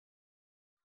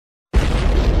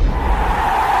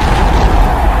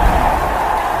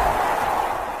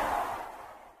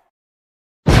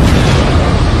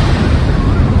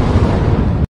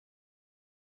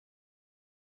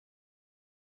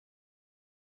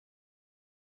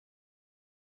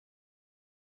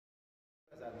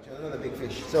Another big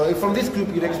fish. So from this group,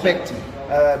 you'd expect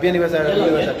Bianibaza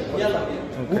to qualify.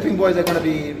 Whooping boys are going to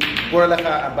be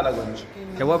Boralaka and Balagonj.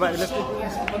 Okay, what about the left group?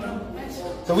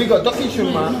 So we got Dokin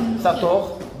Shulma, Sator,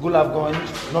 Gulav Gonj,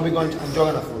 Nobi Gonj, and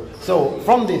Joganathur. So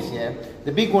from this,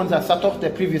 the big ones are Sator, their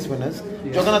previous winners.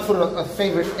 Yeah. Joganathur are a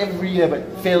favourite every year, but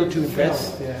failed to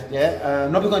impress.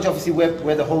 Nobi Gonj obviously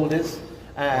where the hold is.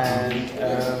 And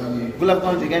Gulav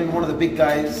Gonj, again, one of the big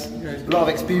guys, a lot of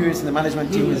experience in the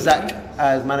management team with Zach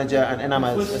as manager and Enam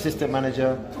as assistant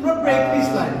manager.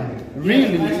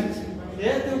 Really,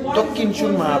 Dokin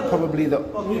Chunma probably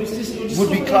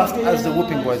would be classed as the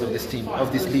whooping boys of this team,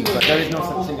 of this league, but there is no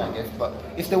such thing, I guess. But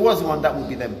if there was one, that would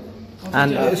be them.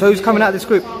 And so who's coming out of this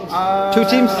group? 2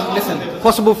 teams? Listen,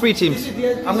 possible 3 teams.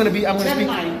 I'm going to speak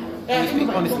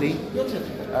honestly.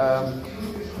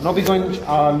 Nobi Gonj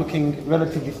are looking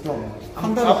relatively strong.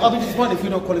 I'll be disappointed if we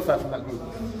don't qualify from that group.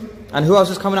 And who else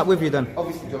is coming up with you then?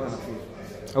 Obviously, Joganathur.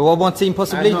 One team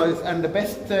possibly? And the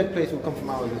best third place will come from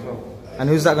ours as well. And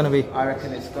who's that going to be? I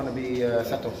reckon it's going to be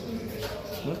Sato.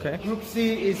 Okay. Group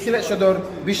C is Sylhet Shodor,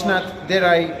 Vishnat,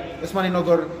 Derai, Osmani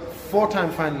Nogor,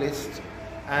 4-time finalists,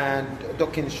 and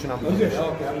Dokin Shunam.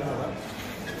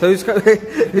 So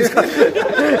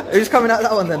who's coming out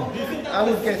that one then? I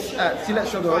would guess Sylhet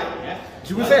Shodor.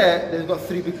 To be fair, they've got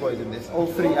 3 big boys in this. All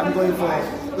 3. I'm going for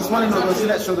Osmani Nogor,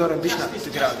 Sylhet Shodor, and Vishnat to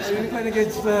get out of this. We're playing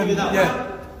against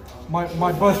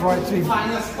my birthright team.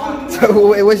 So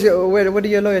where do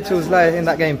your loyalties lie in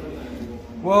that game?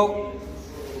 Well,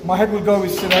 my head will go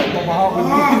with Sylhet, but my heart will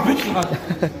be with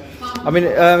Vishnat. I mean,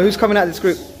 who's coming out of this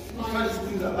group?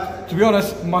 To be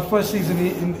honest, my first season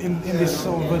in this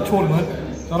sort of tournament,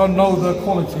 I don't know the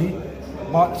quality,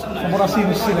 but from what I've seen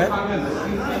with Sylhet,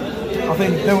 I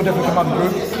think they will definitely come out of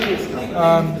the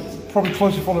group. Probably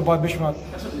closely followed by Bishmat.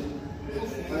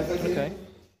 Okay.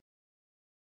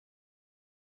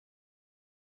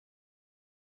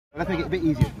 Let's make it a bit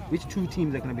easier. Which 2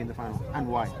 teams are going to be in the final and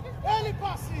why?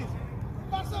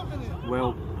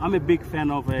 Well, I'm a big fan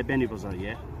of Bianibaza,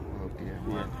 yeah. Okay,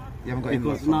 yeah. You haven't got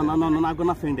because no, I've got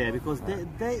nothing there because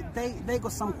they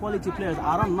got some quality players.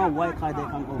 I don't know why they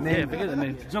can't go. Yeah, forget the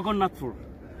name. Joganathur.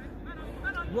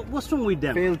 What's wrong with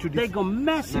them? They got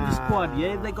massive squad,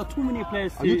 yeah. They got too many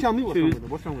players. You tell me what's wrong with them.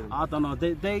 What's wrong with them? I don't know.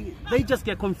 They just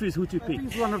get confused who to pick.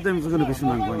 One of them is going to be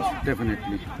Suman Gonj,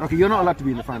 definitely. Okay, you're not allowed to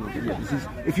be in the final.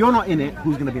 If you're not in it,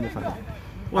 who's going to be in the final?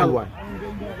 Well, and why?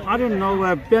 I don't know.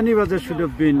 Bianibaza should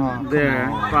have been there,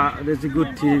 but there's a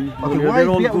good team.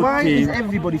 Okay, why is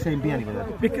everybody saying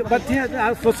Bianibaza? But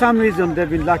yeah, for some reason they've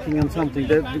been lacking on something.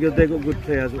 Because they got good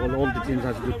players. All the teams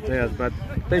have good players, but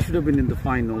they should have been in the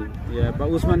final. Yeah, but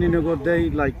Usmani Nogor, they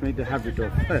made the habit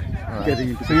of getting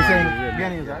into. So you're saying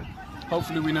Bianibaza?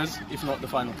 Hopefully winners, if not the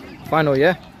final. Final,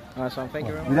 yeah. Alright, so thank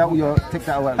you very much. Without your take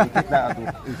that out of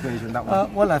the equation. That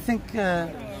one. Well, I think.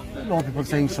 A lot of people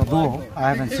saying Shodor. I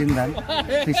haven't seen them.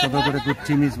 I think Shodor got a good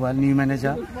team as well, new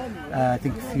manager. I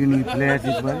think a few new players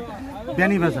as well.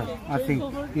 Bianibaza, I think,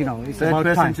 it's third about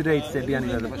person time. today to say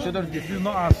Bianibaza, but Shodor This is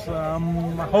not us.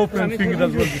 I'm hoping fingers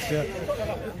as well this year.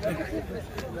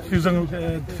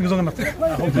 Fingers on nothing.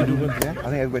 I hope they do well. Yeah, I think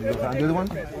everybody knows that. And the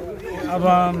other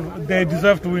one? They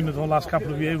deserve to win it the last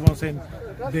couple of years. Everyone's saying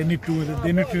they need to win it.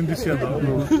 They need to win this year though.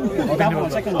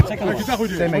 Second one.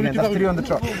 Same again, that's 3 on the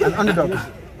trot. And underdogs?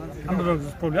 Underdogs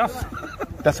is probably us.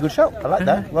 That's a good shout. I like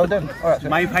that. Well done. All right,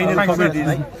 my final comment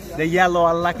is the yellow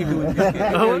are lucky to win this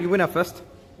game. You winner first.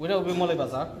 Winner will be Mole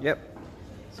Bazaar. Yep.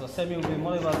 So semi will be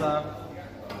Mole Bazaar,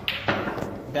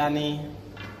 Biani,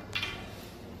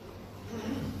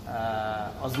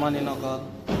 Osmani Nogor.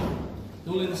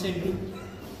 All in the same group.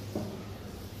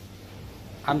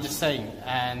 I'm just saying,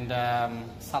 and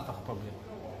Satak probably.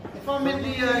 If I'm in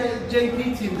the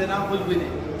JP team, then I will win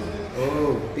it.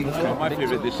 Oh, big time. My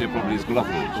favourite this year probably is Gulav,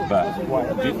 but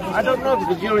I don't know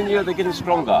because year on year they're getting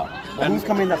stronger. And who's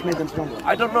coming that's made them stronger?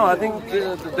 I don't know. I think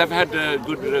they've had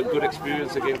good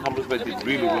experience again. Cumbersburg did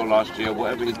really well last year.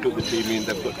 Whatever he's put the team in,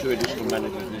 they've got 2 additional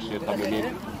managers this year coming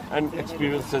in, and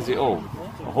experience says it all.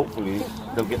 Hopefully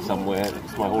they'll get somewhere.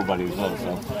 It's my whole body as well.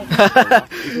 So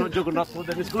if not Joganathur,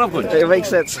 then it's Gulav. It makes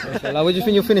sense. What do you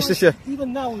think you'll finish this year?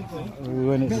 Even now we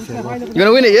win it this year. You're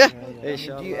gonna win it, yeah?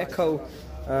 Do you echo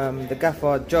the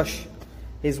gaffer Josh?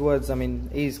 His words. I mean,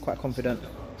 he's quite confident.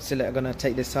 Sylhet are gonna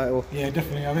take this title. Yeah,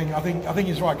 definitely. I think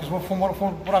he's right because from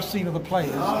what I've seen of the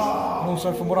players, and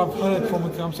also from what I've heard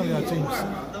from some of our teams,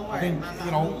 I think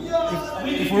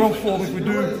if we're on form, if we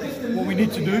do what we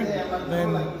need to do,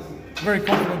 then very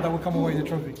confident that we'll come away with the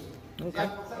trophy. Okay.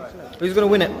 Who's gonna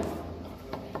win it?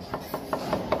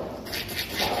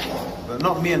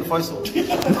 Not me and Faisal.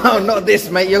 No, not this,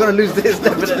 mate. You're gonna lose this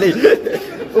definitely.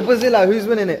 Upazilla, who's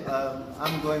winning it?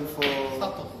 I'm going for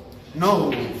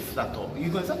No, Sato. You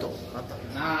going Sato?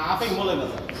 Nah, I think Mullen.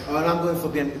 I'm going for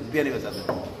Bianca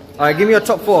Sato. Alright, give me your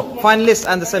top 4 finalists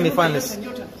and the semi-finalists.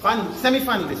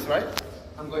 Semi-finalists, right?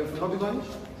 I'm going for Nobby Goins.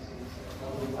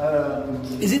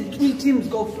 Is it 3 teams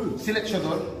go through? Sylhet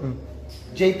Shogor,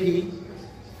 JP,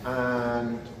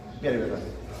 and Bianca.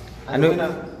 And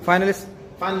finalists?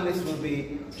 Finalists will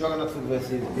be Jagannath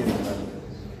versus Bianca.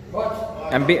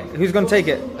 And who's going to take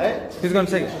it? Eh? Who's going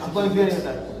to take it? I'm going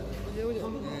Bianca. Wait.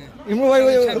 No.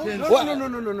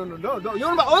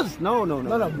 You're about us? No.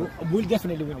 We'll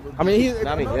definitely win. I mean,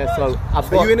 yeah. So I've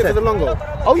got. Are you in it for the long goal?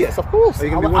 Oh yes, of course. Are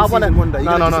you going to be one season wonder?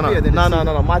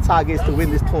 No. My target is to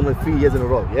win this tournament 3 years in a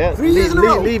row. Yeah. 3 years in a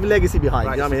row. Leave legacy behind.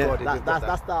 Right, You know what I so mean?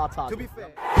 That's our target. To be fair.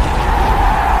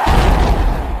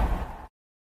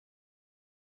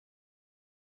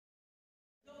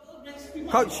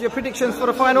 Coach, your predictions for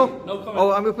the final? No comment.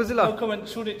 Oh, I'm Upazilla. No comment.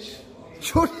 Shoot it.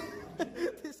 Shoot.